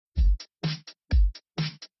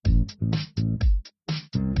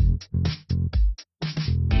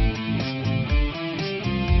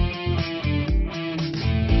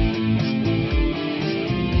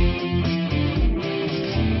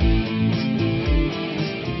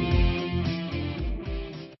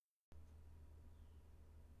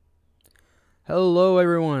Hello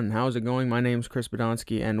everyone, how's it going? My name's Chris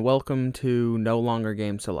Bodonsky and welcome to No Longer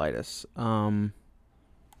Game Solitis.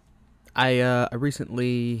 I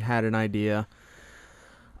recently had an idea.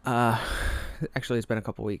 Uh, Actually it's been a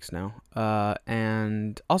couple weeks now.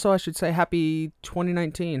 And also I should say happy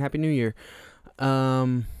 2019, happy new year.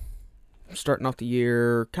 Um, Starting off the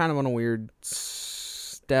year kind of on a weird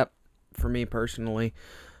step for me personally.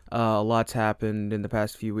 A lot's happened in the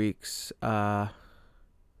past few weeks.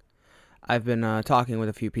 I've been talking with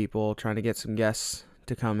a few people, trying to get some guests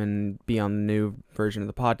to come and be on the new version of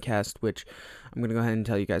the podcast, which I'm going to go ahead and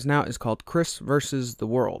tell you guys now is called Chris versus the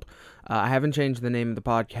World. I haven't changed the name of the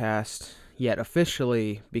podcast yet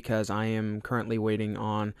officially because I am currently waiting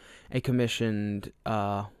on a commissioned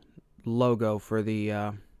logo for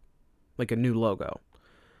the like a new logo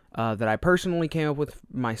that I personally came up with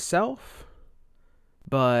myself,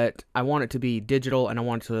 but I want it to be digital and I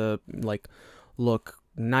want it to like look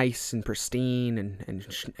nice and pristine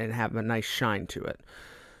and have a nice shine to it.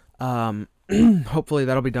 Hopefully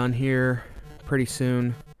that'll be done here pretty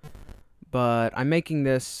soon. But I'm making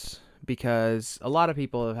this because a lot of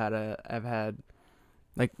people have had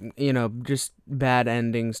like, just bad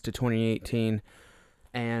endings to 2018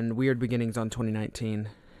 and weird beginnings on 2019.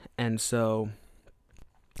 And so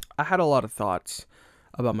I had a lot of thoughts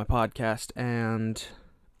about my podcast, and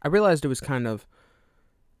I realized it was kind of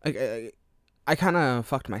I kind of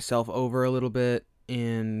fucked myself over a little bit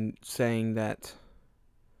in saying that,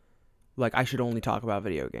 like, I should only talk about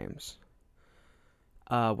video games.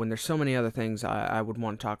 When there's so many other things I would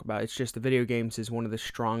want to talk about. It's just the video games is one of the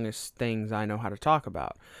strongest things I know how to talk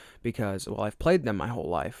about. Because, well, I've played them my whole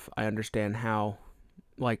life. I understand I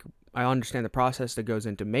understand the process that goes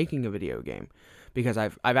into making a video game. Because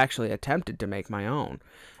I've actually attempted to make my own.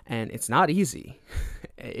 And it's not easy.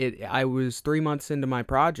 I was 3 months into my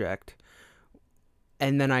project.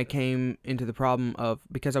 And then I came into the problem of,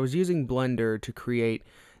 because I was using Blender to create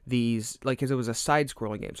these, like, because it was a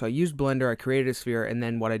side-scrolling game. So I used Blender, I created a sphere, and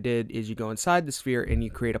then what I did is you go inside the sphere and you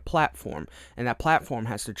create a platform. And that platform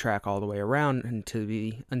has to track all the way around into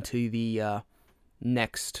the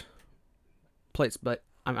next place. But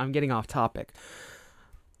I'm getting off topic.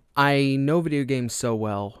 I know video games so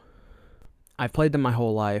well. I've played them my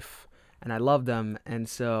whole life, and I love them, and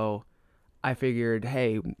so I figured,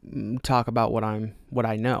 hey, talk about what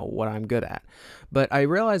I know, what I'm good at. But I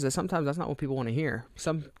realize that sometimes that's not what people want to hear.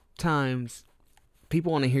 Sometimes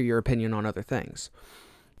people want to hear your opinion on other things.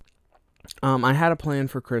 I had a plan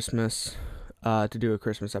for Christmas to do a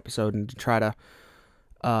Christmas episode and to try to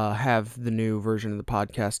have the new version of the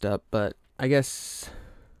podcast up, but I guess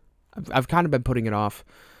I've kind of been putting it off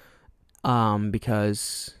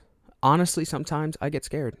because honestly, sometimes I get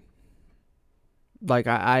scared. Like,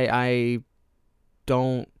 I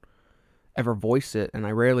don't ever voice it, and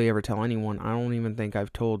I rarely ever tell anyone. I don't even think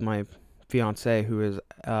I've told my fiance, who is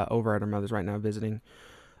over at her mother's right now visiting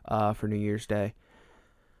for New Year's Day.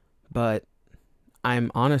 But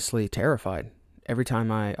I'm honestly terrified every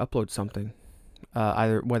time I upload something,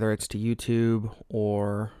 either whether it's to YouTube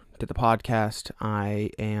or to the podcast.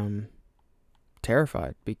 I am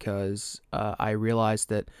terrified because I realize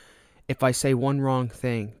that if I say one wrong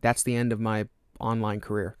thing, that's the end of my online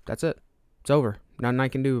career. That's it. It's over. Nothing I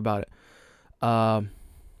can do about it.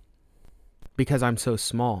 Because I'm so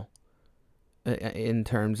small in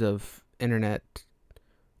terms of internet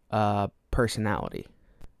personality.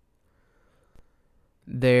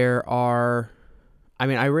 I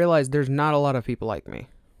realize there's not a lot of people like me.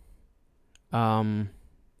 But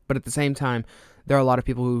at the same time, there are a lot of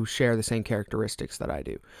people who share the same characteristics that I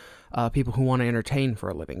do. People who want to entertain for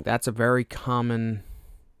a living. That's a very commonplace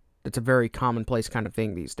kind of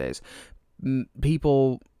thing these days.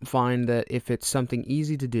 People find that if it's something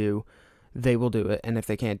easy to do, they will do it, and if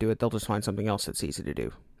they can't do it, they'll just find something else that's easy to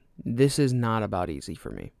do. This is not about easy for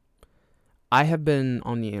me. I have been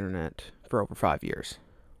on the internet for over 5 years.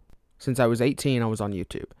 Since I was 18, I was on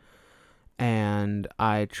YouTube, and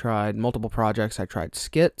I tried multiple projects. I tried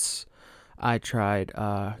skits, I tried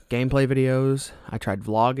gameplay videos, I tried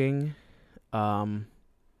vlogging.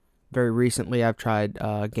 Very recently, I've tried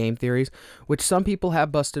game theories, which some people have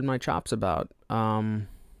busted my chops about,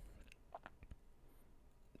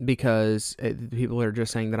 because people are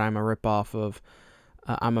just saying that I'm a ripoff of,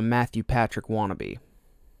 I'm a Matthew Patrick wannabe.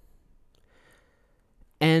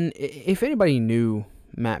 And if anybody knew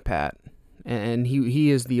Matt Pat, and he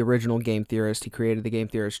is the original game theorist, he created the Game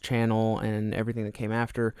Theorist channel and everything that came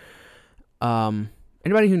after.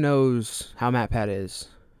 Anybody who knows how Matt Pat is,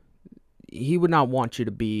 he would not want you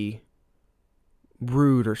to be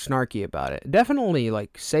rude or snarky about it. Definitely,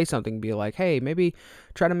 like, say something, be like, hey, maybe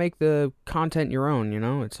try to make the content your own, you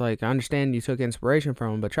know? It's like, I understand you took inspiration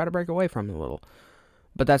from them, but try to break away from it a little.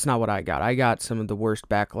 But that's not what I got. I got some of the worst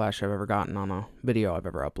backlash I've ever gotten on a video I've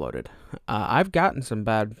ever uploaded. I've gotten some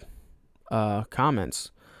bad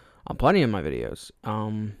comments on plenty of my videos.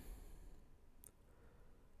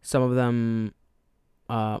 Some of them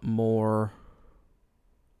more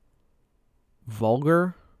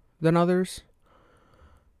vulgar than others,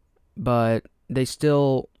 but they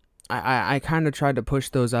still, I kind of tried to push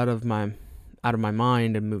those out of my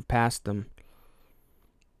mind and move past them.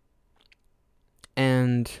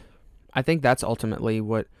 And I think that's ultimately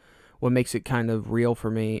what makes it kind of real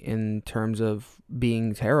for me in terms of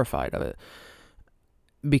being terrified of it.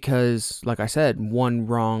 Because, like I said, one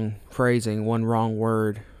wrong phrasing, one wrong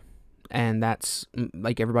word, and that's,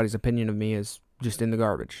 like, everybody's opinion of me is just in the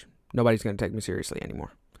garbage. Nobody's going to take me seriously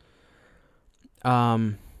anymore.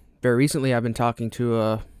 Very recently, I've been talking to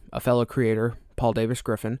a fellow creator, Paul Davis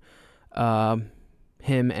Griffin.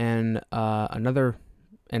 Him and another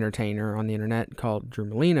entertainer on the internet called Drew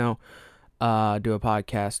Molino do a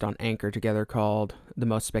podcast on Anchor together called The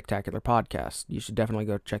Most Spectacular Podcast. You should definitely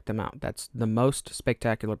go check them out. That's The Most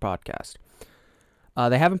Spectacular Podcast.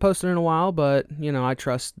 They haven't posted in a while, but, you know, I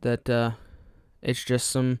trust that it's just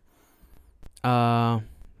some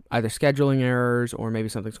either scheduling errors or maybe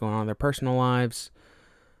something's going on in their personal lives.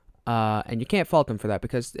 And you can't fault them for that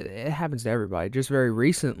because it happens to everybody. Just very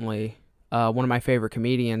recently, one of my favorite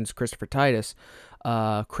comedians, Christopher Titus,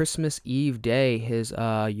 Christmas Eve day, his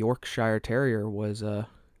Yorkshire Terrier was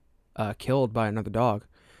killed by another dog.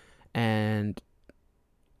 And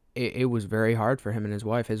it was very hard for him and his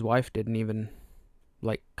wife. His wife didn't even,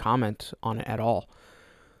 like, comment on it at all.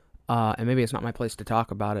 And maybe it's not my place to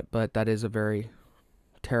talk about it, but that is a very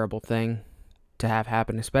terrible thing to have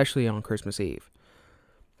happen, especially on Christmas Eve.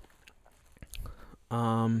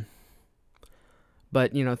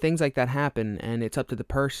 But, you know, things like that happen, and it's up to the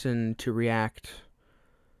person to react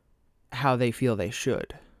how they feel they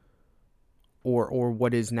should, or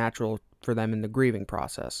what is natural for them in the grieving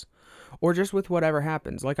process, or just with whatever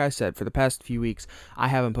happens. Like I said, for the past few weeks, I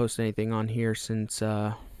haven't posted anything on here since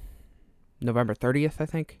November 30th, I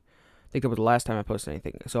think. I think that was the last time I posted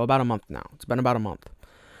anything. So about a month now. It's been about a month.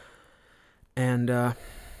 And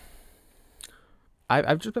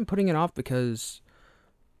I've just been putting it off because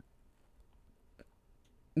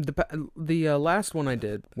the last one I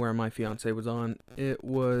did, where my fiance was on, it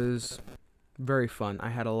was very fun. I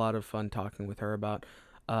had a lot of fun talking with her about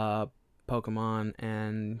Pokemon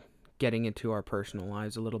and getting into our personal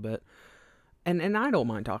lives a little bit. And I don't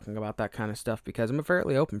mind talking about that kind of stuff because I'm a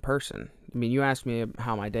fairly open person. I mean, you ask me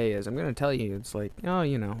how my day is, I'm going to tell you. It's like, oh,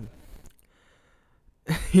 you know,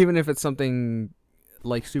 even if it's something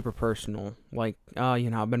like super personal, like, oh, you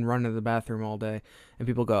know, I've been running to the bathroom all day, and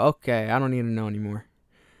people go, okay, I don't need to know anymore.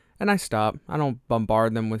 And I stop. I don't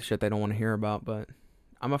bombard them with shit they don't want to hear about, but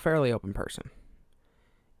I'm a fairly open person.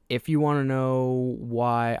 If you want to know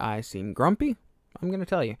why I seem grumpy, I'm going to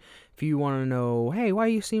tell you. If you want to know, hey, why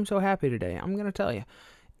you seem so happy today, I'm going to tell you.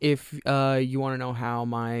 If you want to know how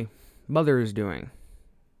my mother is doing,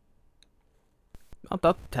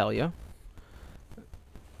 I'll tell you.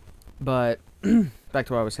 But back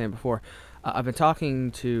to what I was saying before. I've been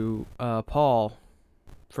talking to Paul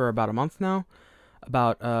for about a month now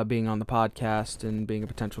about being on the podcast and being a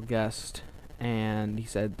potential guest, and he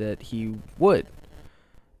said that he would.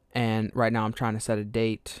 And right now I'm trying to set a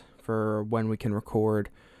date for when we can record.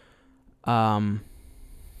 Like,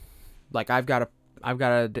 I've got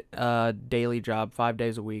a daily job 5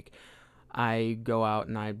 days a week. I go out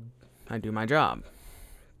and I do my job.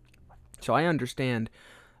 So I understand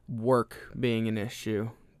work being an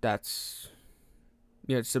issue. That's,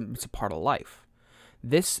 you know, it's a part of life.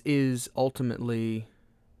 This is ultimately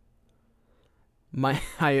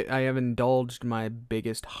I have indulged my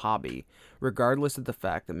biggest hobby, regardless of the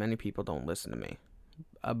fact that many people don't listen to me.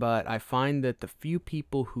 But I find that the few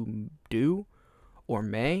people who do or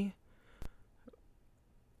may,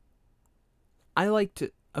 I like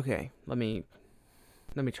to, okay, let me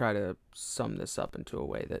try to sum this up into a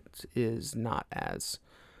way that is not as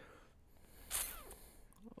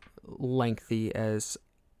lengthy as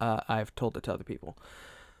I've told it to other people.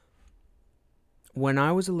 When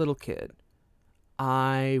I was a little kid,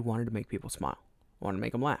 I wanted to make people smile. I wanted to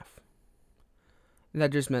make them laugh. And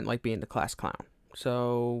that just meant, like, being the class clown.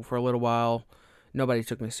 So for a little while, nobody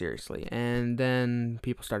took me seriously. And then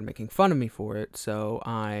people started making fun of me for it, so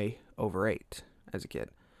I overate as a kid.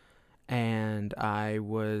 And I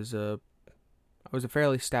was a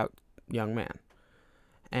fairly stout young man.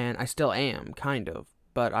 And I still am, kind of.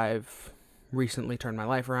 But I've recently turned my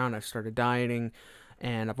life around. I've started dieting,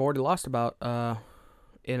 and I've already lost about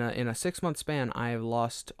in a 6 month span. I've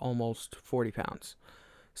lost almost 40 pounds.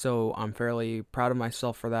 So I'm fairly proud of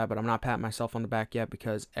myself for that, but I'm not patting myself on the back yet,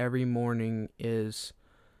 because every morning is,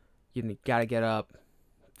 you gotta get up,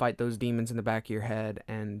 fight those demons in the back of your head,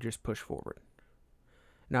 and just push forward.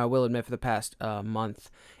 Now, I will admit, for the past month,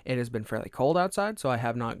 it has been fairly cold outside, so I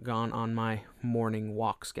have not gone on my morning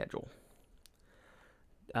walk schedule.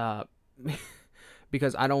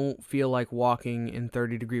 Because I don't feel like walking in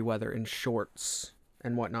 30-degree weather in shorts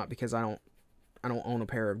and whatnot, because I don't own a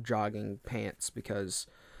pair of jogging pants, because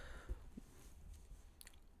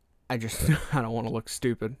I don't want to look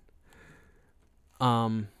stupid.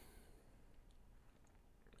 But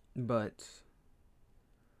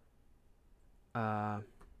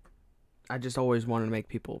I just always wanted to make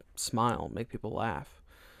people smile, make people laugh.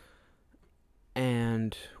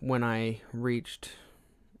 And when I reached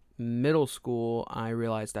middle school, I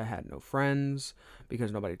realized I had no friends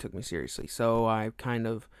because nobody took me seriously. So I kind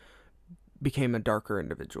of became a darker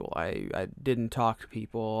individual. I didn't talk to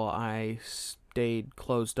people. I stayed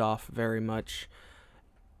closed off very much.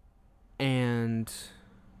 And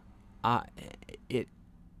it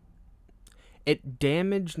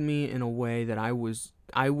damaged me in a way that I was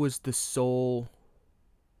the sole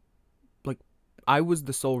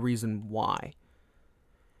reason why.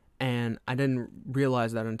 And I didn't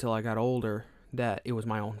realize that until I got older, that it was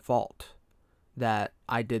my own fault, that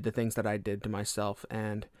I did the things that I did to myself,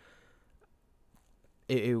 and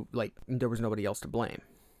it there was nobody else to blame.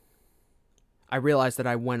 I realized that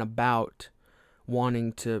I went about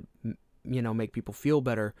wanting to, make people feel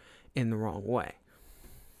better in the wrong way.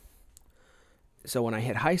 So when I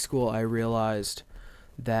hit high school, I realized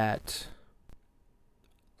that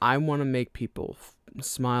I want to make people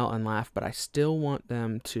smile and laugh, but I still want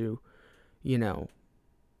them to,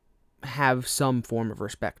 have some form of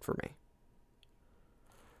respect for me.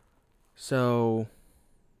 So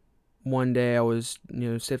one day I was,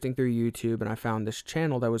 sifting through YouTube, and I found this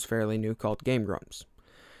channel that was fairly new called Game Grumps.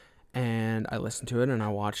 And I listened to it and I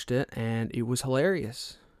watched it, and it was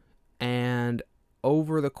hilarious. And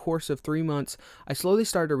over the course of 3 months, I slowly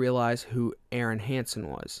started to realize who Aaron Hansen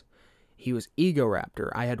was. He was Egoraptor.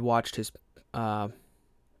 I had watched his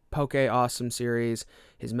Poke Awesome series,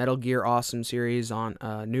 his Metal Gear Awesome series on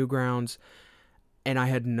Newgrounds, and I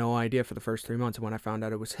had no idea for the first 3 months. And when I found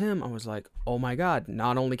out it was him, I was like, oh my god,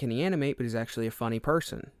 not only can he animate, but he's actually a funny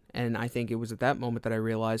person. And I think it was at that moment that I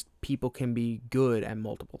realized people can be good at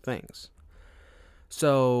multiple things.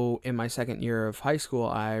 So in my second year of high school,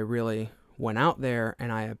 I really went out there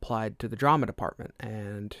and I applied to the drama department,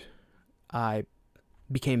 and I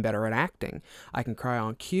became better at acting. I can cry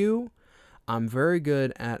on cue. I'm very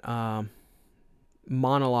good at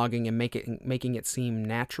monologuing and making it seem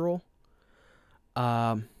natural.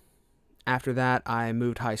 After that, I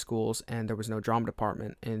moved high schools, and there was no drama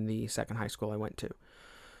department in the second high school I went to.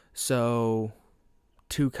 So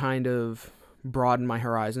to kind of broaden my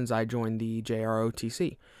horizons, I joined the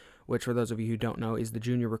JROTC, which, for those of you who don't know, is the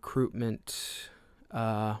junior recruitment.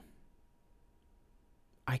 I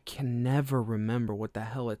can never remember what the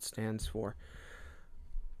hell it stands for.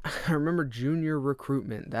 I remember junior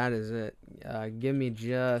recruitment. That is it. Give me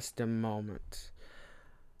just a moment.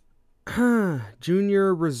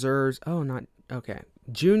 Junior Reserves. Oh, not okay.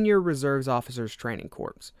 Junior Reserves Officers Training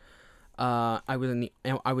Corps. I was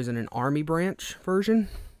in an Army branch version,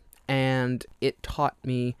 and it taught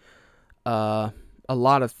me a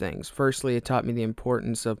lot of things. Firstly, it taught me the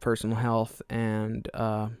importance of personal health and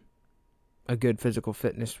a good physical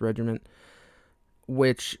fitness regimen,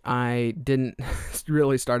 which I didn't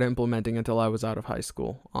really start implementing until I was out of high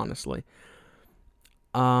school, honestly.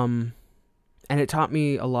 And it taught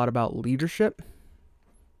me a lot about leadership,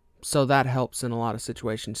 so that helps in a lot of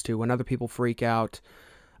situations too, when other people freak out.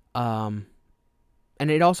 And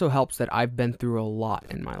it also helps that I've been through a lot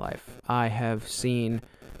in my life. I have seen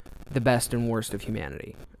the best and worst of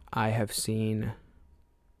humanity. I have seen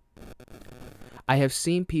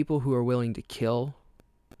people who are willing to kill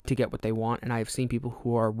to get what they want, and I have seen people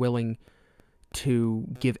who are willing to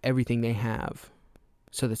give everything they have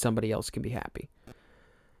so that somebody else can be happy.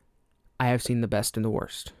 I have seen the best and the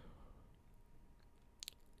worst.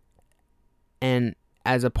 And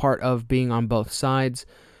as a part of being on both sides,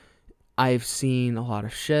 I've seen a lot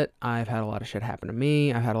of shit. I've had a lot of shit happen to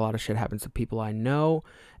me. I've had a lot of shit happen to people I know.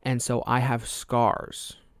 And so I have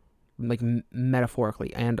scars, like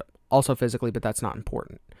metaphorically and also physically, but that's not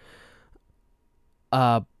important.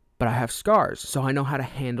 But I have scars, so I know how to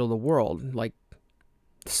handle the world. Like,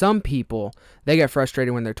 some people, they get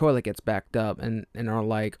frustrated when their toilet gets backed up and are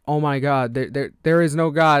like, oh my God, there is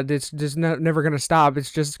no God. It's just never going to stop.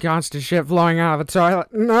 It's just constant shit flowing out of the toilet.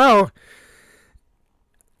 No.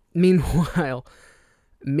 Meanwhile,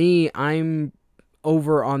 I'm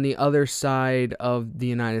over on the other side of the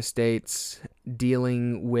United States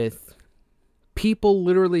dealing with people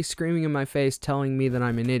literally screaming in my face telling me that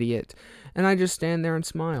I'm an idiot. And I just stand there and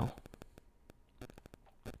smile.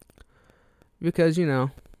 Because, I'm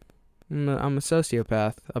a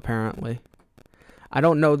sociopath, apparently. I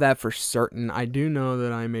don't know that for certain. I do know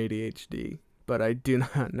that I'm ADHD, but I do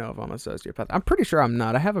not know if I'm a sociopath. I'm pretty sure I'm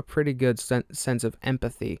not. I have a pretty good sense of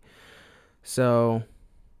empathy. So,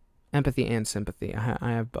 empathy and sympathy.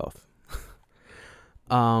 I have both.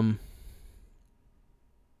 But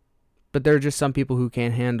there are just some people who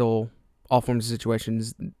can't handle all forms of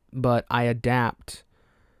situations, but I adapt.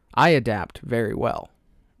 I adapt very well.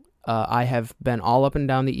 I have been all up and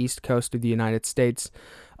down the East Coast of the United States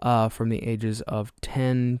from the ages of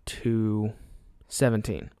 10 to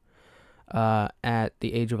 17. At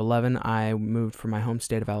the age of 11, I moved from my home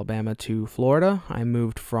state of Alabama to Florida. I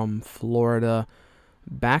moved from Florida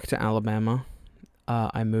back to Alabama.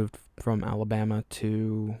 I moved from Alabama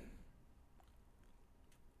to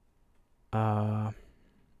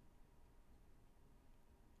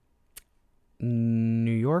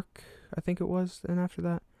New York, I think it was, and after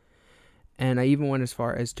that. And I even went as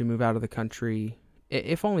far as to move out of the country,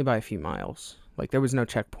 if only by a few miles. Like, there was no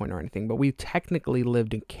checkpoint or anything, but we technically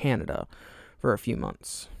lived in Canada for a few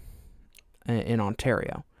months, in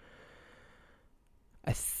Ontario.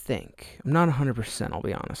 I think. I'm not 100%, I'll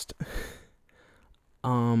be honest.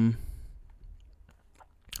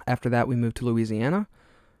 After that, we moved to Louisiana,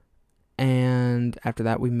 and after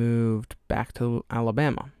that, we moved back to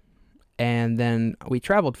Alabama. And then we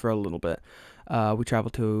traveled for a little bit. We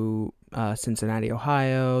traveled to Cincinnati,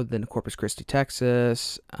 Ohio, then Corpus Christi,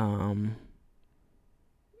 Texas,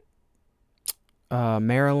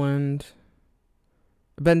 Maryland.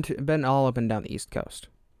 Been all up and down the East Coast.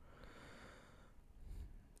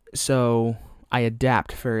 So I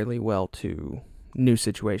adapt fairly well to new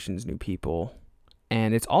situations, new people.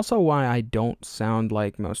 And it's also why I don't sound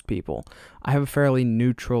like most people. I have a fairly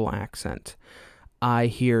neutral accent. I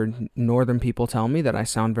hear northern people tell me that I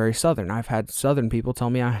sound very southern. I've had southern people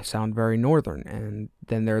tell me I sound very northern. And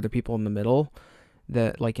then there are the people in the middle,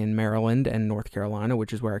 that, like in Maryland and North Carolina,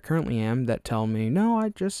 which is where I currently am, that tell me, no, I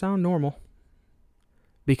just sound normal.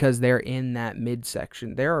 Because they're in that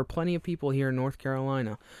midsection. There are plenty of people here in North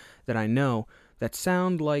Carolina that I know that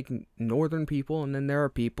sound like northern people, and then there are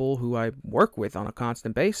people who I work with on a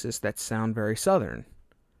constant basis that sound very southern.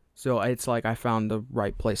 So it's like I found the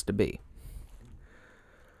right place to be.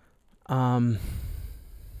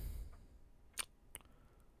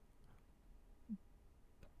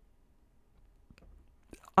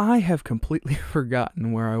 I have completely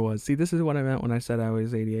forgotten where I was. See, this is what I meant when I said I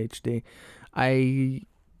was ADHD. I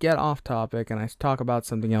get off topic and I talk about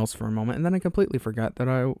something else for a moment, and then I completely forget what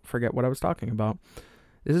I was talking about.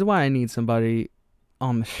 This is why I need somebody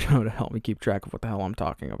on the show to help me keep track of what the hell I'm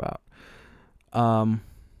talking about.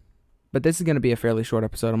 But this is going to be a fairly short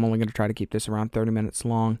episode. I'm only going to try to keep this around 30 minutes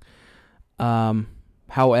long.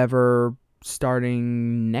 However,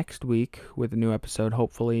 starting next week with a new episode,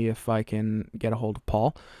 hopefully, if I can get a hold of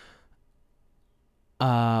Paul,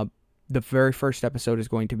 the very first episode is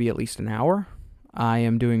going to be at least an hour. I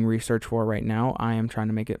am doing research for it right now. I am trying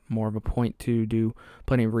to make it more of a point to do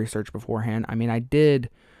plenty of research beforehand. I mean, I did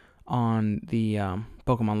on the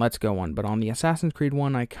Pokemon Let's Go one, but on the Assassin's Creed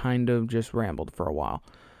one, I kind of just rambled for a while.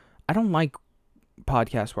 I don't like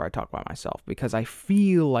podcasts where I talk by myself because I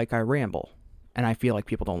feel like I ramble, and I feel like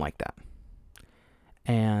people don't like that.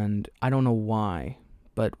 And I don't know why,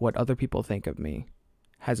 but what other people think of me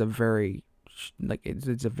has a very,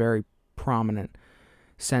 it's a very prominent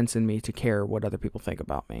sense in me to care what other people think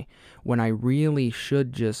about me, when I really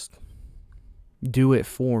should just do it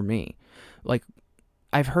for me. Like,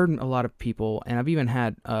 I've heard a lot of people, and I've even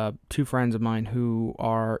had 2 friends of mine who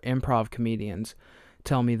are improv comedians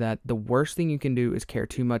tell me that the worst thing you can do is care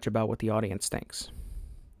too much about what the audience thinks.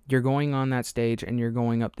 You're going on that stage and you're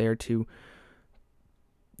going up there to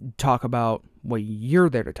talk about what you're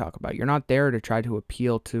there to talk about. You're not there to try to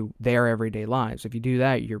appeal to their everyday lives. If you do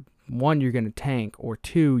that, you're going to tank, or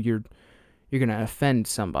 2, you're going to offend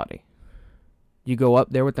somebody. You go up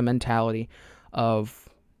there with the mentality of,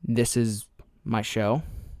 this is my show.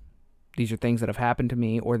 These are things that have happened to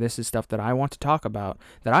me, or this is stuff that I want to talk about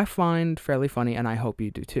that I find fairly funny, and I hope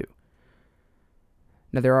you do too.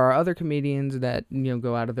 Now, there are other comedians that,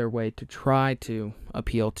 go out of their way to try to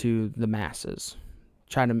appeal to the masses,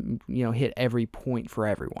 try to, hit every point for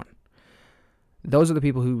everyone. Those are the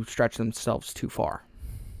people who stretch themselves too far,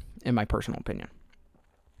 in my personal opinion.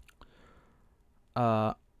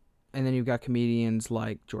 And then you've got comedians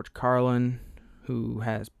like George Carlin, who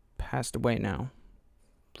has passed away now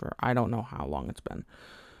for I don't know how long it's been.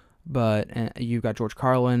 But you've got George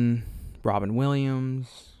Carlin, Robin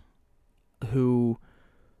Williams, who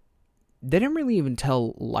they didn't really even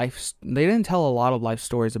they didn't tell a lot of life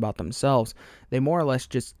stories about themselves. They more or less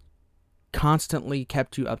just constantly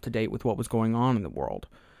kept you up to date with what was going on in the world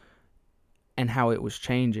and how it was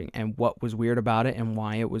changing and what was weird about it and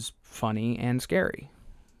why it was funny and scary.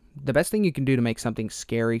 The best thing you can do to make something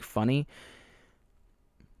scary funny,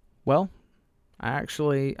 well, I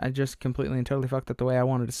just completely and totally fucked up the way I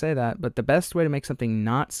wanted to say that, but the best way to make something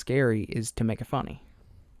not scary is to make it funny.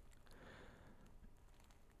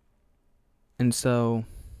 And so,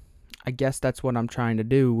 I guess that's what I'm trying to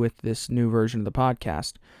do with this new version of the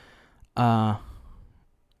podcast. I'm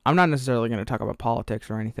not necessarily going to talk about politics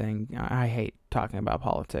or anything. I hate talking about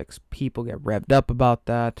politics. People get revved up about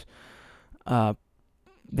that.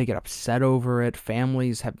 They get upset over it.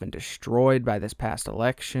 Families have been destroyed by this past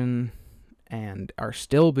election and are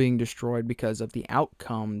still being destroyed because of the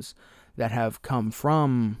outcomes that have come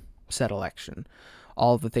from said election.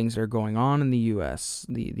 All of the things that are going on in the U.S.,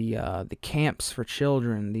 the camps for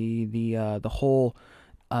children, the whole,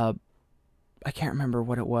 I can't remember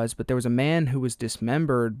what it was, but there was a man who was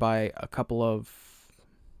dismembered by a couple of,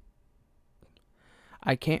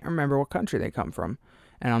 I can't remember what country they come from,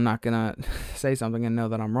 and I'm not gonna say something and know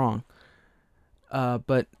that I'm wrong.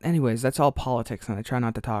 But anyways, that's all politics, and I try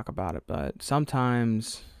not to talk about it, but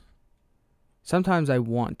sometimes I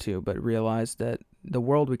want to, but realize that the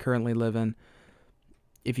world we currently live in,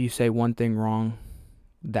 if you say one thing wrong,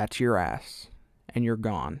 that's your ass, and you're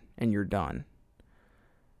gone, and you're done.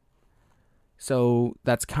 So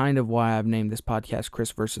that's kind of why I've named this podcast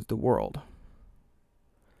Chris versus the World.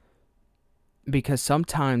 Because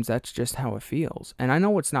sometimes that's just how it feels. And I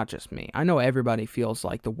know it's not just me. I know everybody feels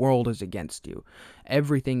like the world is against you.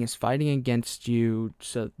 Everything is fighting against you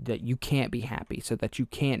so that you can't be happy, so that you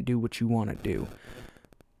can't do what you want to do.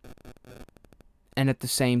 And at the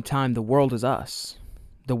same time, the world is us.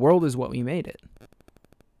 The world is what we made it.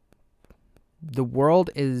 The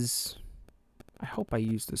world is, I hope I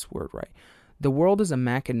use this word right. The world is a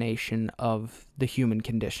machination of the human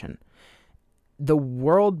condition. The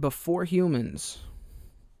world before humans,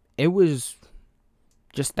 it was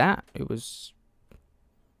just that. It was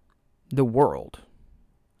the world.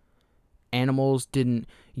 Animals didn't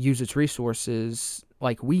use its resources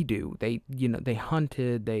like we do. They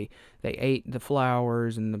hunted, they ate the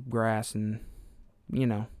flowers and the grass, and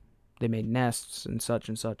they made nests and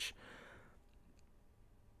such.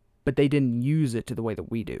 But they didn't use it to the way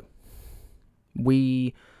that we do.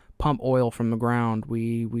 We pump oil from the ground.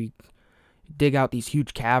 We dig out these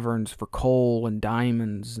huge caverns for coal and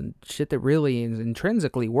diamonds and shit that really is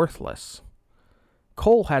intrinsically worthless.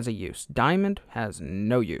 Coal has a use. Diamond has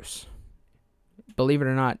no use. Believe it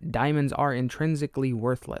or not, diamonds are intrinsically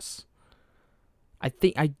worthless. I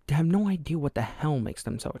have no idea what the hell makes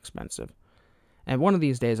them so expensive. And one of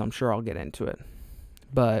these days, I'm sure I'll get into it.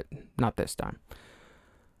 But not this time.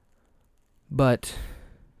 But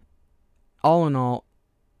all in all,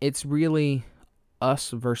 it's really us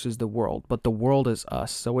versus the world. But the world is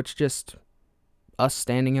us. So it's just us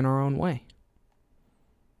standing in our own way.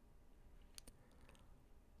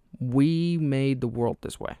 We made the world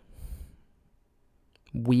this way.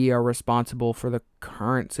 We are responsible for the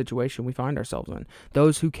current situation we find ourselves in.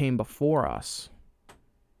 Those who came before us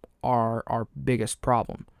are our biggest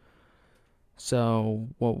problem. So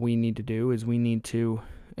what we need to do is we need to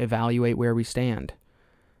evaluate where we stand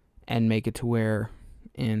and make it to where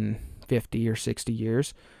in 50 or 60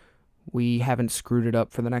 years we haven't screwed it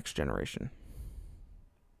up for the next generation.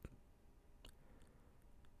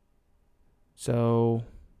 So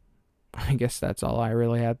I guess that's all I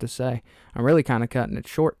really have to say. I'm really kind of cutting it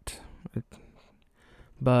short,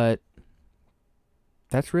 but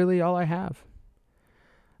that's really all I have.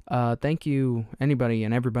 Thank you, anybody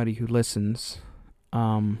and everybody who listens.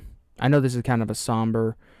 I know this is kind of a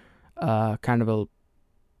somber, kind of a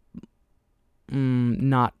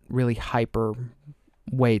not really hyper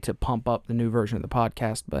way to pump up the new version of the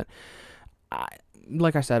podcast, but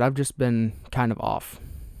like I said, I've just been kind of off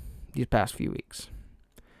these past few weeks.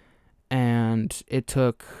 And it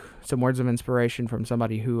took some words of inspiration from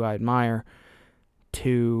somebody who I admire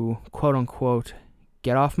to, quote unquote,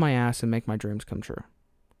 get off my ass and make my dreams come true.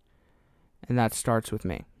 And that starts with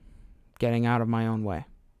me, getting out of my own way.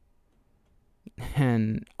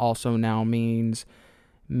 And also now means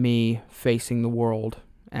me facing the world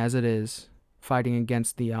as it is, fighting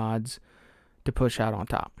against the odds to push out on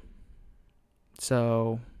top.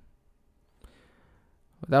 So,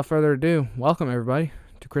 without further ado, welcome everybody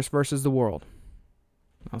to Chris versus the World.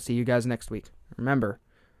 I'll see you guys next week. Remember,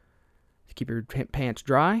 keep your pants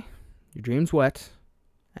dry, your dreams wet,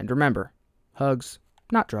 and remember, hugs,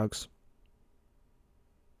 not drugs.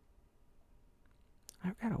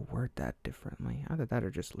 I've got to word that differently. Either that or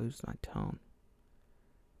just lose my tone.